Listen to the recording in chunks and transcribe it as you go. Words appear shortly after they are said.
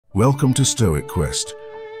Welcome to Stoic Quest.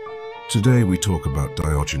 Today we talk about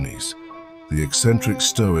Diogenes, the eccentric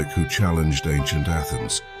Stoic who challenged ancient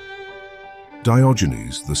Athens.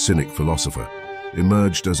 Diogenes, the Cynic philosopher,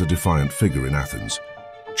 emerged as a defiant figure in Athens,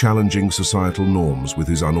 challenging societal norms with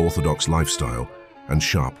his unorthodox lifestyle and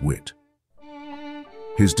sharp wit.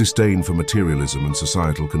 His disdain for materialism and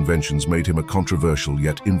societal conventions made him a controversial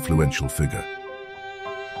yet influential figure.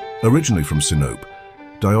 Originally from Sinope,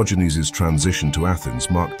 Diogenes' transition to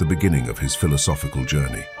Athens marked the beginning of his philosophical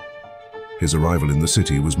journey. His arrival in the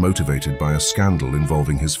city was motivated by a scandal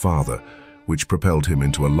involving his father, which propelled him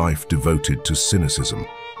into a life devoted to cynicism.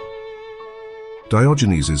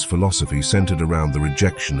 Diogenes' philosophy centered around the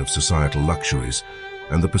rejection of societal luxuries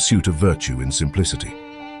and the pursuit of virtue in simplicity.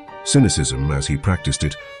 Cynicism, as he practiced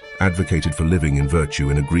it, advocated for living in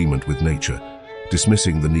virtue in agreement with nature,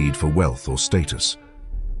 dismissing the need for wealth or status.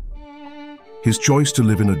 His choice to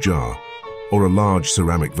live in a jar, or a large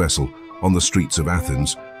ceramic vessel, on the streets of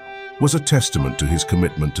Athens was a testament to his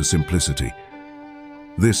commitment to simplicity.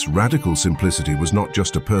 This radical simplicity was not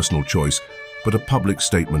just a personal choice, but a public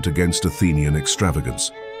statement against Athenian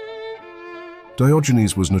extravagance.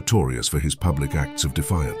 Diogenes was notorious for his public acts of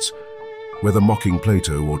defiance. Whether mocking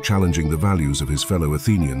Plato or challenging the values of his fellow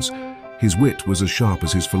Athenians, his wit was as sharp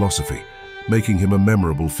as his philosophy, making him a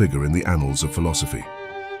memorable figure in the annals of philosophy.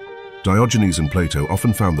 Diogenes and Plato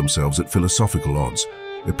often found themselves at philosophical odds,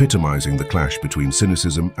 epitomizing the clash between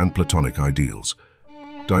cynicism and Platonic ideals.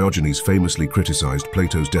 Diogenes famously criticized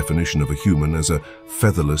Plato's definition of a human as a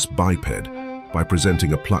featherless biped by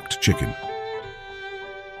presenting a plucked chicken.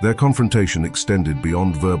 Their confrontation extended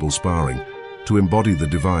beyond verbal sparring to embody the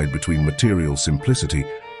divide between material simplicity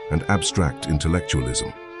and abstract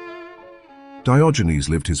intellectualism. Diogenes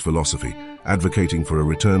lived his philosophy, advocating for a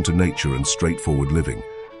return to nature and straightforward living,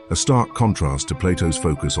 a stark contrast to Plato's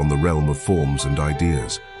focus on the realm of forms and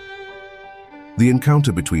ideas. The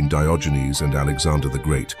encounter between Diogenes and Alexander the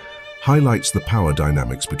Great highlights the power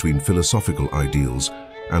dynamics between philosophical ideals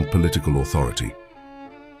and political authority.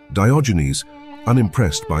 Diogenes,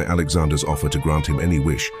 unimpressed by Alexander's offer to grant him any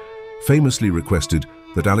wish, famously requested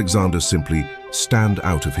that Alexander simply stand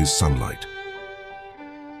out of his sunlight.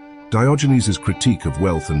 Diogenes' critique of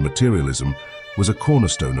wealth and materialism was a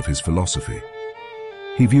cornerstone of his philosophy.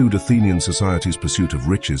 He viewed Athenian society's pursuit of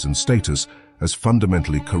riches and status as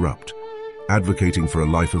fundamentally corrupt, advocating for a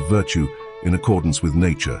life of virtue in accordance with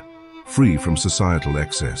nature, free from societal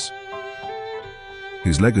excess.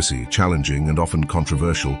 His legacy, challenging and often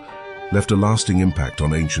controversial, left a lasting impact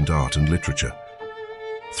on ancient art and literature.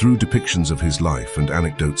 Through depictions of his life and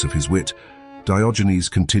anecdotes of his wit, Diogenes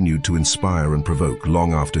continued to inspire and provoke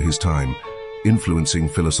long after his time, influencing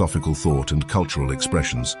philosophical thought and cultural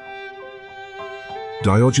expressions.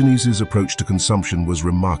 Diogenes' approach to consumption was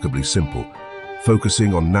remarkably simple,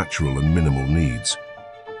 focusing on natural and minimal needs.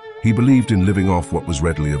 He believed in living off what was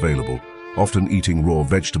readily available, often eating raw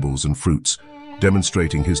vegetables and fruits,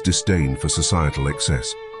 demonstrating his disdain for societal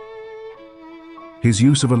excess. His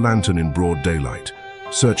use of a lantern in broad daylight,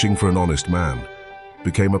 searching for an honest man,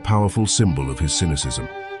 became a powerful symbol of his cynicism.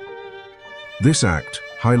 This act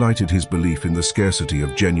highlighted his belief in the scarcity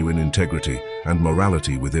of genuine integrity and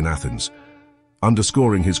morality within Athens,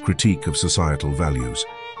 underscoring his critique of societal values.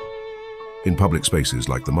 In public spaces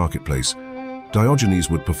like the marketplace, Diogenes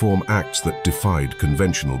would perform acts that defied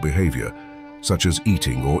conventional behavior, such as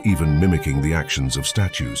eating or even mimicking the actions of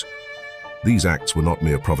statues. These acts were not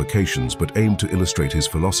mere provocations, but aimed to illustrate his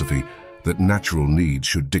philosophy that natural needs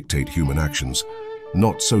should dictate human actions,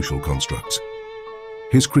 not social constructs.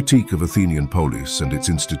 His critique of Athenian polis and its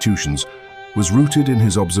institutions was rooted in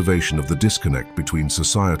his observation of the disconnect between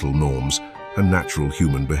societal norms and natural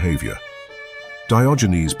human behavior.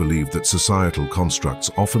 Diogenes believed that societal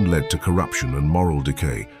constructs often led to corruption and moral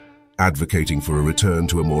decay, advocating for a return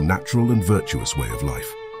to a more natural and virtuous way of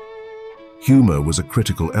life. Humor was a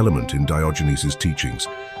critical element in Diogenes' teachings,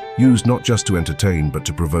 used not just to entertain but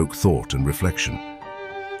to provoke thought and reflection.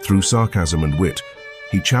 Through sarcasm and wit,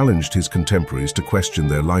 he challenged his contemporaries to question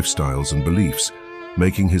their lifestyles and beliefs,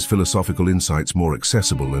 making his philosophical insights more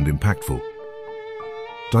accessible and impactful.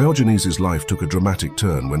 Diogenes' life took a dramatic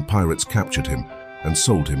turn when pirates captured him and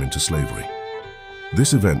sold him into slavery.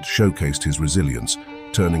 This event showcased his resilience,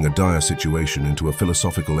 turning a dire situation into a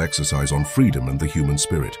philosophical exercise on freedom and the human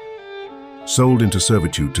spirit. Sold into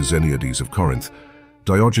servitude to Xeniades of Corinth,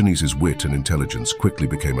 Diogenes' wit and intelligence quickly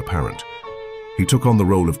became apparent. He took on the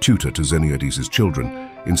role of tutor to Xeniades' children,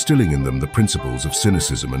 instilling in them the principles of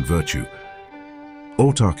cynicism and virtue.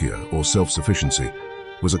 Autarkia, or self-sufficiency,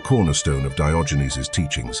 was a cornerstone of Diogenes'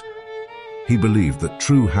 teachings. He believed that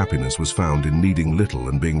true happiness was found in needing little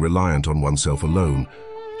and being reliant on oneself alone,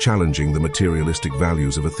 challenging the materialistic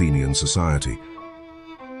values of Athenian society.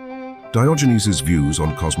 Diogenes' views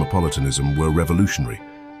on cosmopolitanism were revolutionary.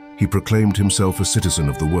 He proclaimed himself a citizen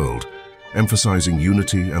of the world, emphasizing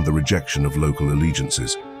unity and the rejection of local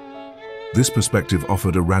allegiances. This perspective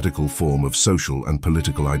offered a radical form of social and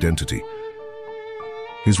political identity.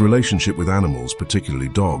 His relationship with animals, particularly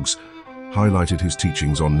dogs, highlighted his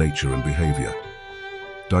teachings on nature and behavior.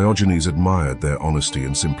 Diogenes admired their honesty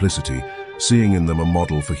and simplicity, seeing in them a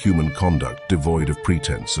model for human conduct devoid of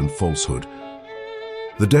pretense and falsehood.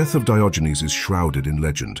 The death of Diogenes is shrouded in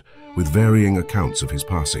legend, with varying accounts of his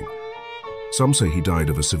passing. Some say he died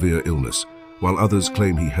of a severe illness, while others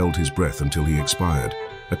claim he held his breath until he expired,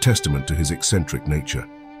 a testament to his eccentric nature.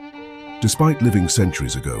 Despite living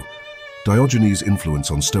centuries ago, Diogenes'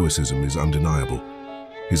 influence on Stoicism is undeniable.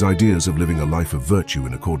 His ideas of living a life of virtue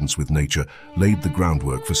in accordance with nature laid the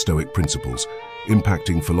groundwork for Stoic principles,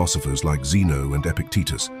 impacting philosophers like Zeno and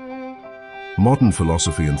Epictetus. Modern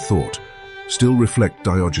philosophy and thought still reflect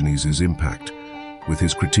Diogenes' impact, with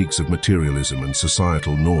his critiques of materialism and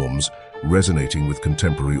societal norms resonating with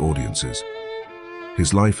contemporary audiences.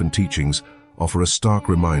 His life and teachings offer a stark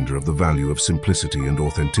reminder of the value of simplicity and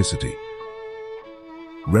authenticity.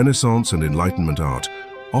 Renaissance and Enlightenment art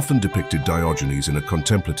often depicted Diogenes in a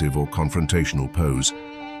contemplative or confrontational pose,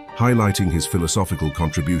 highlighting his philosophical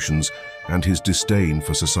contributions and his disdain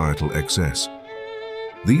for societal excess.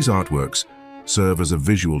 These artworks serve as a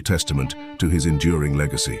visual testament to his enduring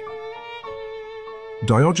legacy.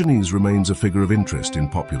 Diogenes remains a figure of interest in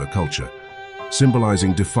popular culture,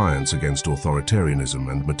 symbolizing defiance against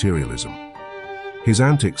authoritarianism and materialism. His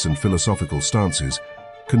antics and philosophical stances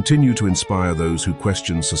continue to inspire those who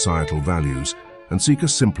question societal values and seek a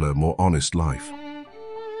simpler, more honest life.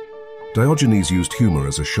 Diogenes used humor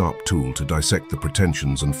as a sharp tool to dissect the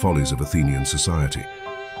pretensions and follies of Athenian society.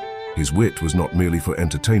 His wit was not merely for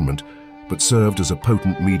entertainment, but served as a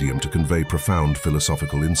potent medium to convey profound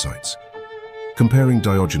philosophical insights. Comparing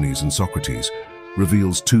Diogenes and Socrates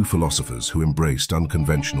reveals two philosophers who embraced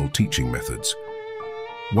unconventional teaching methods.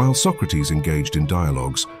 While Socrates engaged in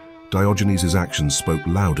dialogues, Diogenes' actions spoke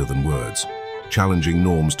louder than words, challenging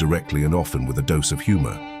norms directly and often with a dose of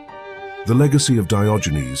humor. The legacy of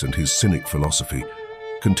Diogenes and his Cynic philosophy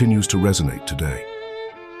continues to resonate today.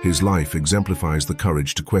 His life exemplifies the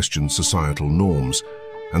courage to question societal norms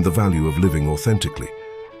and the value of living authentically,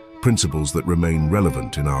 principles that remain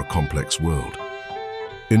relevant in our complex world.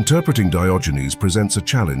 Interpreting Diogenes presents a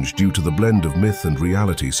challenge due to the blend of myth and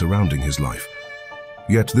reality surrounding his life.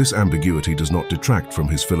 Yet this ambiguity does not detract from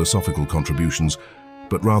his philosophical contributions,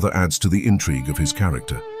 but rather adds to the intrigue of his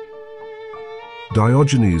character.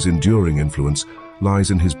 Diogenes' enduring influence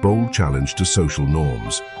lies in his bold challenge to social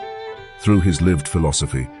norms. Through his lived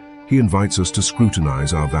philosophy, he invites us to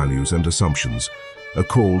scrutinize our values and assumptions, a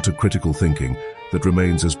call to critical thinking that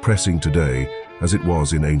remains as pressing today as it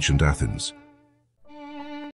was in ancient Athens.